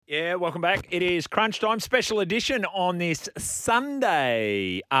Yeah, welcome back. It is Crunch Time special edition on this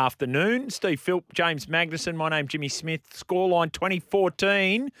Sunday afternoon. Steve Philp, James Magnuson, my name Jimmy Smith. Scoreline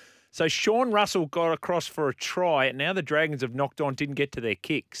 2014. So Sean Russell got across for a try, and now the Dragons have knocked on, didn't get to their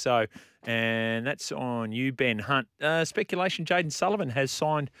kick. So, and that's on you, Ben Hunt. Speculation: Jaden Sullivan has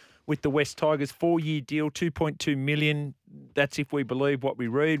signed with the West Tigers, 4-year deal, $2.2 million. That's if we believe what we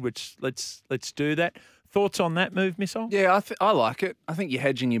read. Which let's do that. Thoughts on that move, Missile? Yeah, I like it. I think you're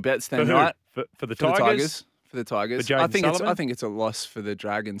hedging your bets then, For who? right? For the Tigers? For the Tigers. For Jaden Sullivan? I think it's a loss for the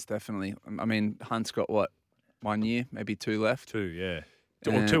Dragons, definitely. I mean, Hunt's got, 1 year, maybe 2 left? 2, yeah.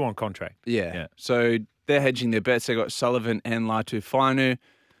 Or 2 on contract. Yeah. So they're hedging their bets. They've got Sullivan and Laitufanu.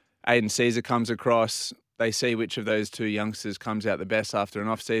 Aiden Caesar comes across. They see which of those 2 youngsters comes out the best after an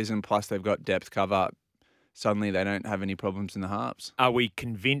off-season, plus they've got depth cover. Suddenly they don't have any problems in the halves. Are we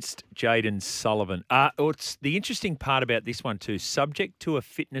convinced Jaden Sullivan? It's the interesting part about this one too, subject to a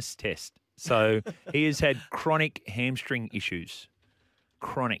fitness test. So he has had chronic hamstring issues.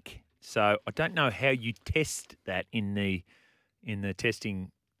 Chronic. So I don't know how you test that in the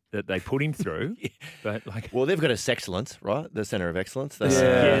testing that they put him through. But well, they've got a Sexcellence, right? The Centre of Excellence. They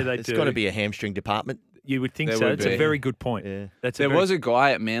do. It's got to be a hamstring department. You would think There so. would It's be. a very good point. Yeah. There was a guy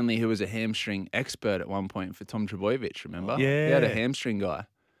at Manly who was a hamstring expert at one point for Tom Trbojevic, remember? Yeah. He had a hamstring guy.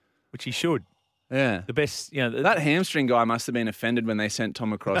 which he should. Yeah. The best, That hamstring guy must have been offended when they sent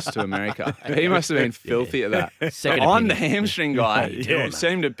Tom across to America. He must have been filthy at that. Second I'm the opinion. hamstring guy. Yeah.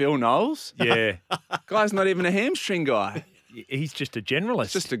 Seen to Bill Knowles. Yeah. Guy's not even a hamstring guy. He's just a generalist.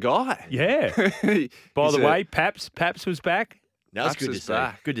 It's just a guy. Yeah. By the way, Paps was back. That was Paps good to is see.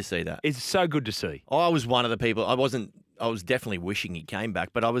 back. Good to see that. It's so good to see. I was one of the people. I was definitely wishing he came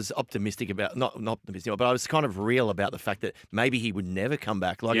back, but I was optimistic about not optimistic, but I was kind of real about the fact that maybe he would never come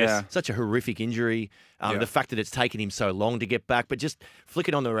back. It's such a horrific injury. The fact that it's taken him so long to get back, but just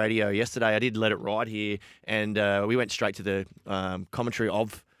flicking on the radio yesterday, I did let it ride here, and we went straight to the commentary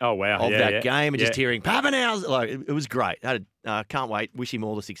of that game and just hearing Papenhuyzen. It was great. Can't wait. Wish him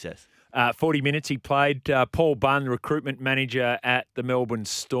all the success. 40 minutes he played. Paul Bunn, recruitment manager at the Melbourne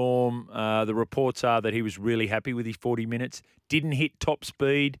Storm. The reports are that he was really happy with his 40 minutes. Didn't hit top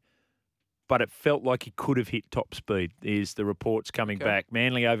speed, but it felt like he could have hit top speed, is the reports coming back.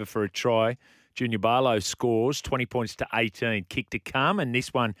 Manly over for a try. Junior Barlow scores 20 points to 18. Kick to come, and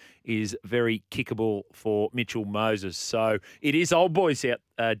this one is very kickable for Mitchell Moses. So it is old boys day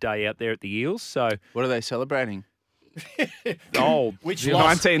out there at the Eels. So What are they celebrating? old. Which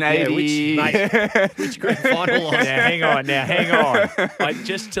loss? 1980. Which grand final loss? Now, hang on.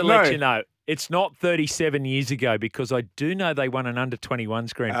 Just to let you know, it's not 37 years ago because I do know they won an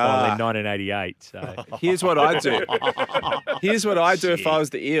under-21s grand final in 1988. So Here's what I'd do. If I was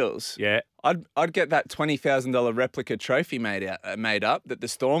the Eels. yeah, I'd get that $20,000 replica trophy made up that the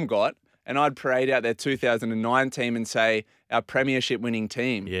Storm got, and I'd parade out their 2009 team and say our premiership winning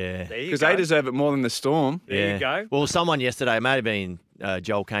team. Yeah. Because they deserve it more than the Storm. there you go. Well, someone yesterday, it may have been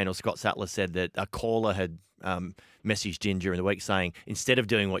Joel Kane or Scott Sattler, said that a caller had messaged in during the week saying instead of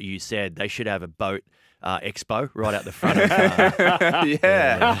doing what you said, they should have a boat expo right out the front of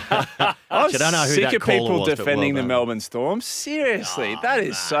Yeah. I was I don't know who sick that of caller people was, but defending well the done. Melbourne Storm. Seriously, that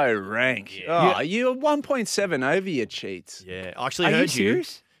is so rank. You're 1.7 over, you cheats. Yeah. I actually Are you heard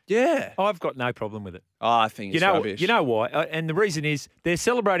serious? Yeah. I've got no problem with it. I think it's rubbish. You know why? And the reason is they're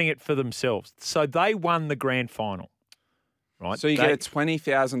celebrating it for themselves. So they won the grand final, right? So you get a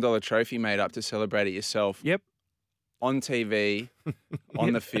 $20,000 trophy made up to celebrate it yourself. Yep. On TV,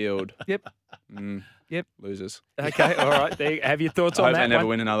 on the field. Yep. Yep. Losers. Okay. All right. There, have your thoughts I on hope that? they never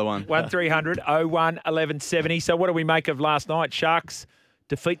win another one. 1300 01 1170. So what do we make of last night? Sharks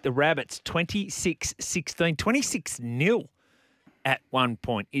defeat the Rabbits 26-16, 26-0 at one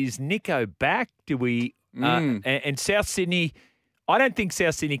point. Is Nico back? Do we and South Sydney, I don't think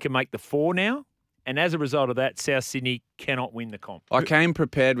South Sydney can make the 4 now. And as a result of that, South Sydney cannot win the comp. I came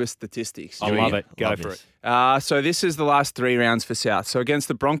prepared with statistics. I love it. Go for it. So this is the last 3 rounds for South. So against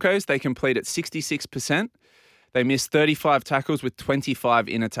the Broncos, they complete at 66%. They missed 35 tackles with 25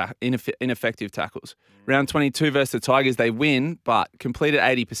 ineffective tackles. Round 22 versus the Tigers, they win, but completed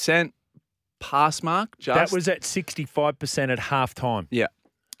 80%. Pass mark, just. That was at 65% at halftime. Yeah.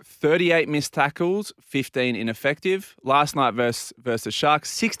 38 missed tackles, 15 ineffective. Last night versus the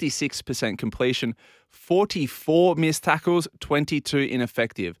Sharks, 66% completion, 44 missed tackles, 22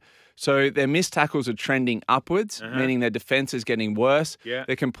 ineffective. So their missed tackles are trending upwards, meaning their defense is getting worse. Yeah.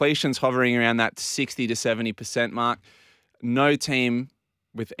 Their completion's hovering around that 60 to 70% mark. No team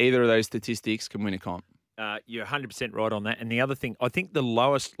with either of those statistics can win a comp. You're 100% right on that. And the other thing, I think the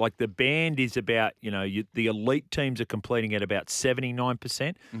lowest, like the band is about, the elite teams are completing at about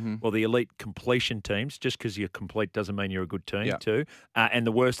 79%. Well, the elite completion teams, just because you're complete doesn't mean you're a good team too. And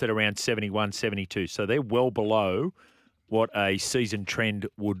the worst at around 71, 72. So they're well below what a season trend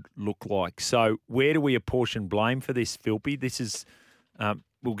would look like. So where do we apportion blame for this, Philpy? This is...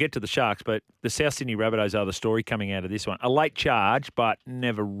 we'll get to the Sharks, but the South Sydney Rabbitohs are the story coming out of this one. A late charge, but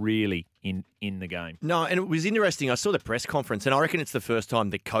never really in the game. No, and it was interesting. I saw the press conference, and I reckon it's the first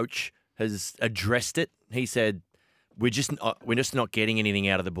time the coach has addressed it. He said, we're just not getting anything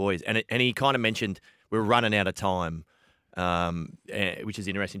out of the boys. And he kind of mentioned we're running out of time, which is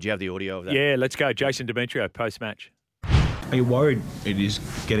interesting. Do you have the audio of that? Yeah, let's go. Jason Demetrio, post-match. Are you worried it is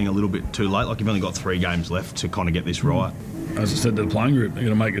getting a little bit too late? Like you've only got 3 games left to kind of get this right. As I said to the playing group, they're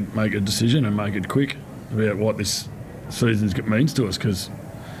going to make a decision and make it quick about what this season means to us, because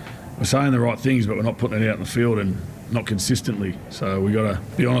we're saying the right things, but we're not putting it out in the field and not consistently. So we've got to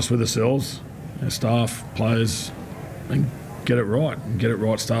be honest with ourselves, our staff, players, and get it right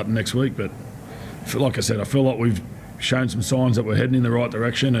starting next week. But like I said, I feel like we've shown some signs that we're heading in the right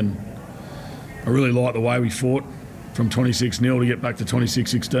direction, and I really like the way we fought from 26-0 to get back to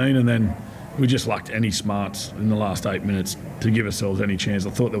 26-16, and then we just lacked any smarts in the last 8 minutes to give ourselves any chance. I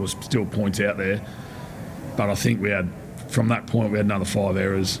thought there was still points out there, but I think from that point we had another 5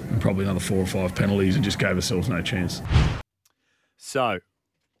 errors and probably another 4 or 5 penalties and just gave ourselves no chance. So,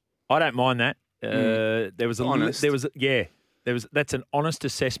 I don't mind that. That's an honest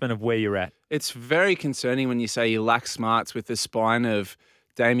assessment of where you're at. It's very concerning when you say you lack smarts with the spine of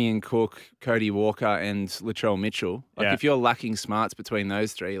Damien Cook, Cody Walker, and Latrell Mitchell. If you're lacking smarts between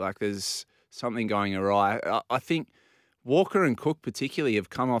those 3, there's something going awry. I think Walker and Cook particularly have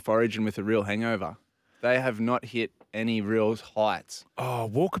come off Origin with a real hangover. They have not hit any real heights. Oh,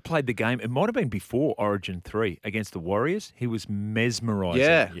 Walker played the game. It might have been before Origin 3 against the Warriors. He was mesmerising.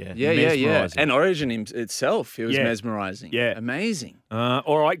 Yeah. And Origin itself, he was mesmerising. Yeah. Amazing.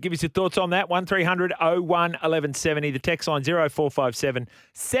 All right, give us your thoughts on that. 1300 01 1170. The text line 0457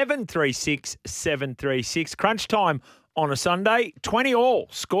 736 736. Crunch time on a Sunday. 20 all.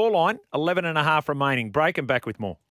 Scoreline, 11 and a half remaining. Break and back with more.